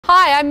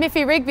Hi, I'm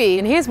Myffy Rigby,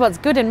 and here's what's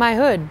good in my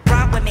hood.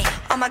 Rock with me,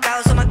 all my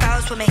girls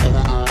with me.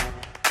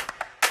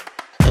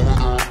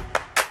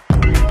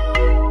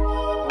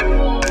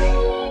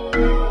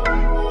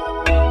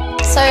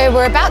 So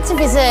we're about to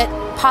visit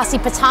Parsi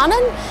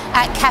Patanen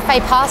at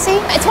Cafe Parsi.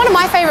 It's one of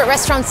my favourite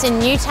restaurants in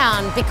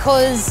Newtown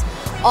because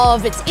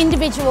of its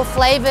individual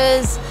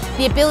flavours,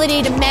 the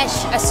ability to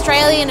mesh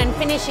Australian and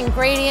Finnish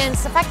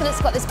ingredients, the fact that it's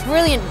got this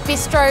brilliant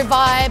bistro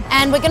vibe,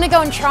 and we're going to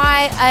go and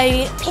try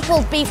a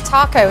pickled beef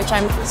taco, which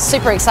I'm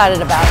super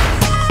excited about.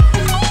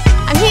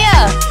 I'm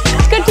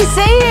here! Good to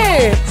see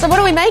you! So what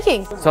are we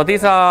making? So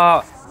these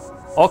are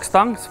ox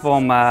tongues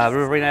from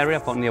riverine area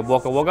from near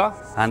Wagga Wagga,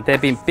 and they've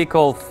been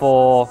pickled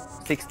for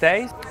 6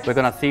 days. We're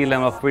gonna seal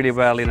them off really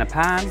well in a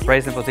pan,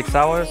 braise them for 6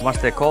 hours. Once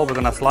they're cold, we're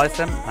gonna slice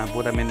them and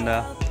put them in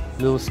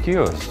little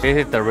skewers.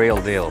 This is the real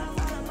deal.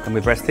 Can we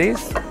press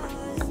these?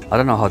 I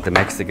don't know how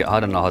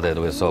they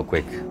do it so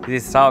quick.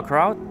 This is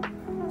sauerkraut,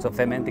 so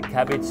fermented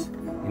cabbage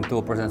in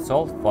 2%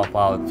 salt for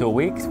about 2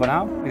 weeks for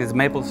now. This is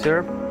maple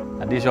syrup,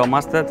 a Dijon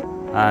mustard,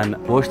 and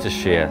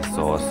Worcestershire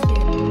sauce.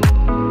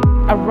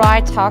 A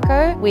rye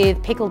taco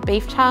with pickled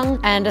beef tongue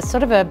and a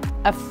sort of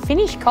a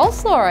Finnish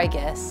coleslaw, I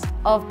guess,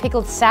 of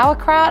pickled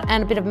sauerkraut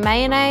and a bit of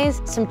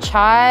mayonnaise, some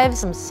chives,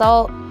 some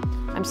salt.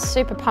 I'm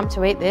super pumped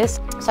to eat this.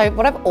 So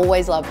what I've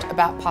always loved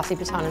about Parsi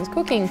Patanen's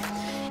cooking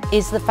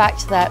is the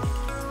fact that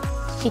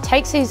he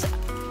takes these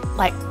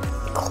like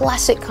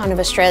classic kind of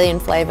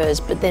Australian flavours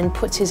but then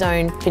puts his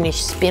own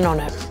Finnish spin on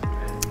it.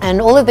 And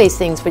all of these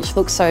things which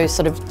look so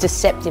sort of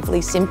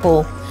deceptively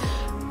simple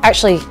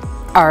actually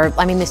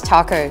this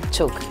taco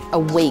took a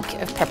week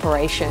of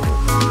preparation.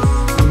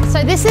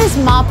 So this is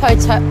Mapo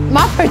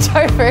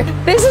tofu.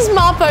 This is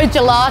Mapo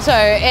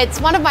gelato. It's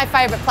one of my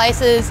favourite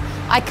places.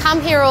 I come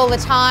here all the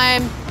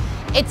time.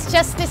 It's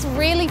just this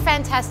really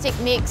fantastic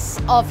mix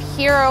of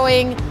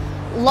heroing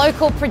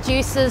local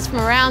producers from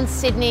around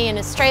Sydney and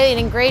Australian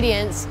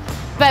ingredients,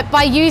 but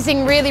by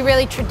using really,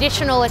 really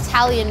traditional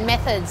Italian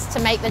methods to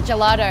make the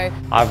gelato.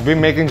 I've been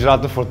making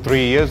gelato for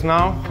 3 years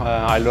now.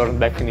 I learned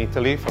back in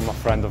Italy from a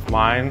friend of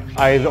mine.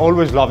 I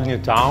always loved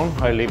Newtown.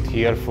 I lived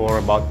here for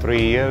about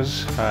 3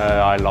 years.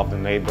 I love the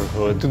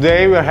neighborhood.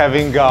 Today we're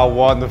having a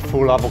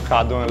wonderful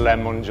avocado and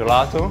lemon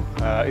gelato.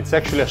 It's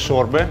actually a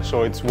sorbet,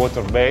 so it's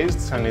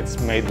water-based and it's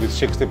made with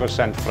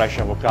 60% fresh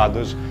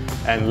avocados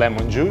and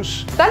lemon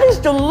juice. That is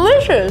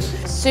delicious!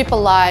 Super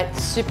light,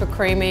 super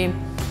creamy.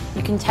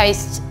 You can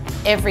taste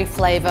every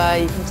flavour,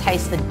 you can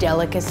taste the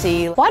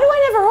delicacy. Why do I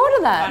never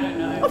order that? I don't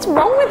know. What's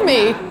wrong with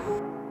me?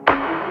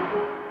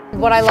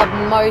 What I love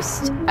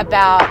most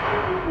about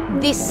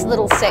this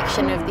little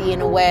section of the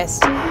Inner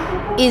West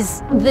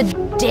is the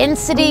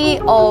density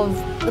of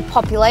the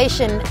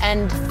population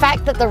and the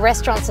fact that the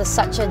restaurants are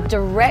such a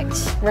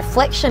direct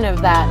reflection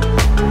of that.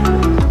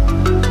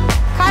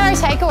 Cairo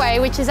Takeaway,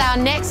 which is our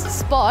next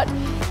spot,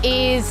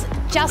 is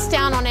just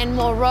down on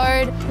Enmore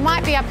Road.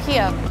 Might be up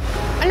here.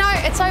 No,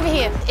 it's over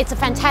here. It's a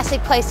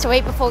fantastic place to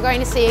eat before going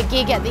to see a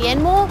gig at the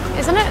Enmore,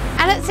 isn't it?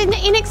 And it's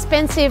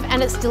inexpensive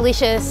and it's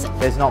delicious.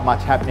 There's not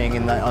much happening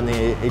on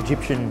the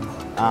Egyptian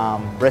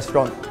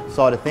restaurant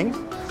side of things.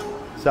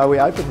 So we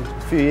opened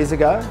a few years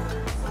ago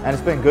and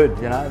it's been good,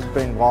 you know, it's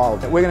been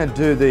wild. We're going to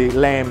do the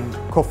lamb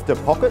kofta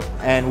pocket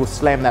and we'll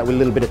slam that with a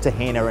little bit of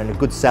tahina and a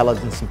good salad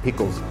and some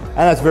pickles. And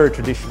that's very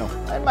traditional.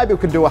 And maybe we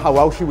can do a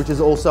hawashi, which is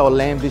also a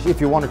lamb dish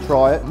if you want to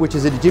try it, which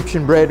is an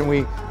Egyptian bread, and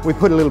we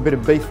put a little bit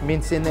of beef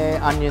mince in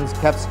there, onions,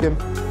 capsicum,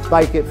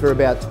 bake it for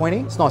about 20.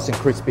 It's nice and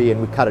crispy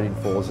and we cut it in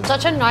fours.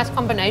 Such a nice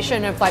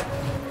combination of like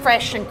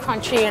fresh and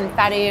crunchy and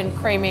fatty and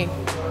creamy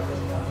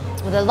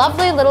with a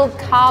lovely little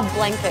carb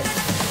blanket.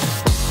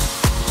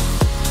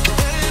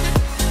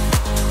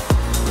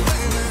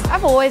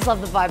 I've always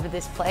loved the vibe of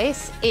this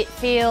place. It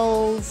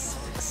feels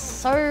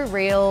so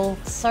real,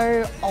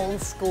 so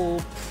old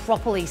school,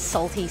 properly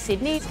salty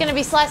Sydney. It's going to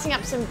be slicing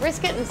up some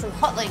brisket and some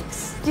hot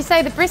links. Did you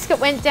say the brisket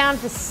went down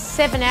for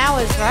 7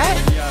 hours, right?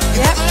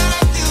 Yep.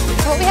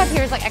 So what we have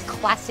here is like a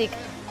classic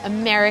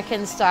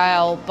American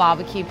style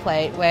barbecue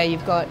plate where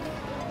you've got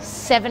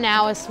 7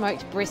 hours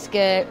smoked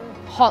brisket,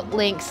 hot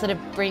links that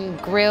have been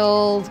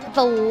grilled.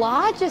 The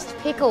largest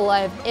pickle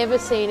I've ever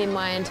seen in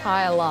my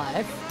entire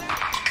life.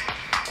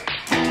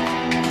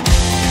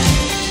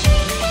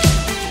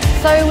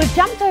 So we've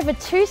jumped over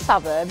 2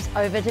 suburbs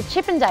over to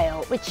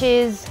Chippendale, which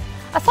is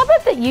a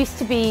suburb that used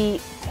to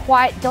be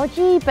quite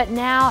dodgy, but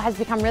now has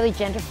become really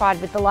gentrified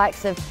with the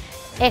likes of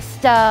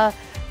Esther,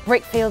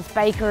 Brickfields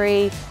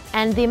Bakery,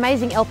 and the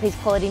amazing LP's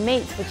Quality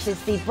Meats, which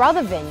is the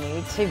brother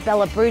venue to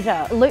Bella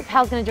Bruta. Luke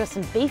Pal's going to do us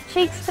some beef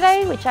cheeks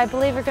today, which I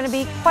believe are going to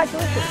be quite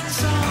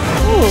delicious.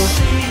 Ooh.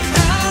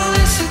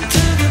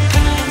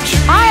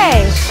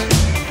 Hi!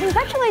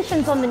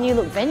 Congratulations on the new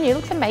look venue, it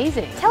looks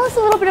amazing. Tell us a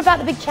little bit about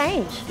the big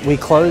change. We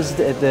closed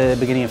at the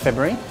beginning of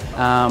February.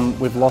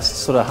 We've lost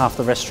sort of half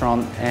the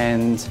restaurant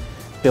and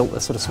built a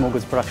sort of small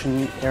goods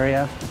production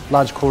area,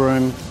 large cool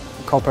room,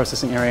 cold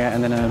processing area,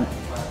 and then a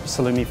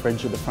salumi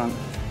fridge at the front.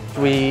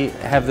 We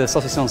have the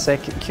saucisson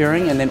sec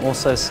curing and then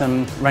also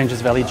some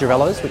Rangers Valley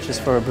Girellos, which is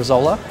for a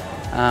bresaola,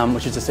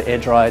 which is just an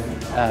air-dried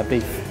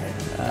beef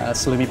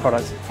salumi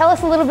product. Tell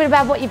us a little bit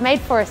about what you've made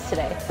for us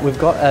today. We've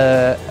got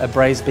a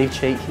braised beef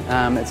cheek.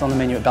 It's on the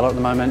menu at Bella at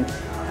the moment.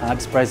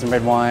 It's braised in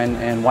red wine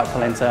and white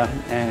polenta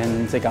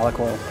and the garlic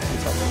oil on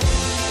top.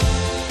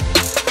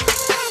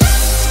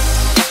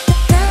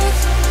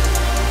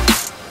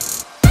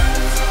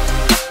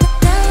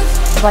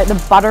 It's like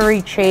the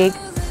buttery cheek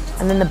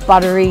and then the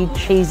buttery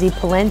cheesy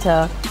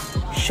polenta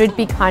should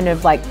be kind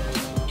of like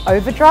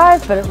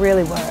overdrive, but it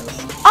really works.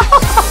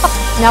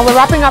 Now we're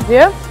wrapping up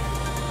here,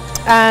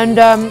 and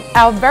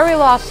our very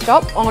last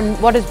stop on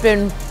what has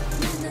been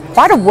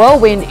quite a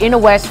whirlwind inner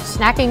west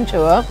snacking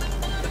tour,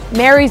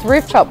 Mary's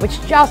Rooftop,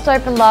 which just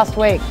opened last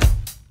week.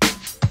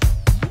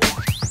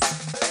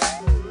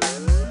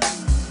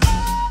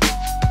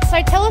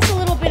 So tell us a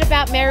little bit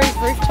about Mary's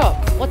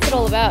Rooftop. What's it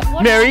all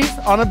about? Mary's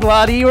on a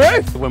bloody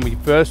roof. When we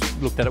first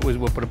looked at it,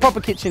 we'll put a proper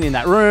kitchen in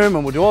that room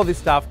and we'll do all this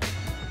stuff.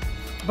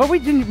 But we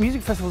do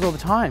music festivals all the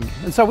time.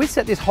 And so we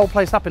set this whole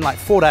place up in like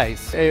 4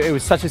 days. It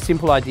was such a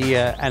simple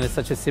idea and it's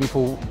such a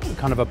simple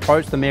kind of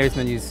approach. The Mary's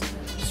menu's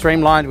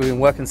streamlined. We've been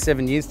working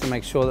 7 years to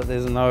make sure that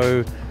there's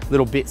no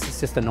little bits.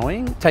 It's just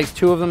annoying. It takes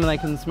 2 of them and they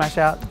can smash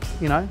out,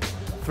 you know,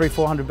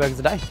 300-400 burgers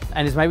a day.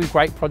 And it's made with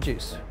great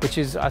produce, which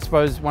is, I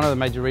suppose, one of the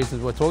major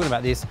reasons we're talking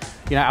about this.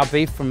 You know, our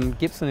beef from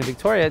Gippsland in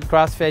Victoria,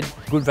 grass-fed,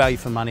 good value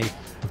for money,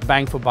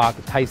 bang for buck,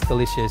 it tastes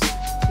delicious.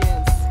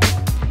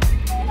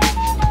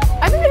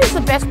 I think it is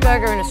the best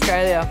burger in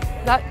Australia.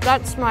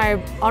 That's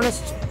my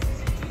honest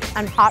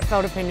and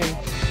heartfelt opinion.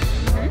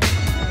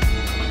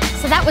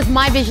 So that was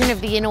my vision of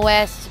the Inner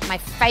West, my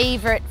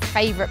favourite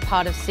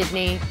part of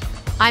Sydney.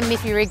 I'm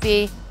Myffy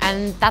Rigby,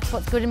 and that's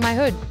what's good in my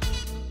hood.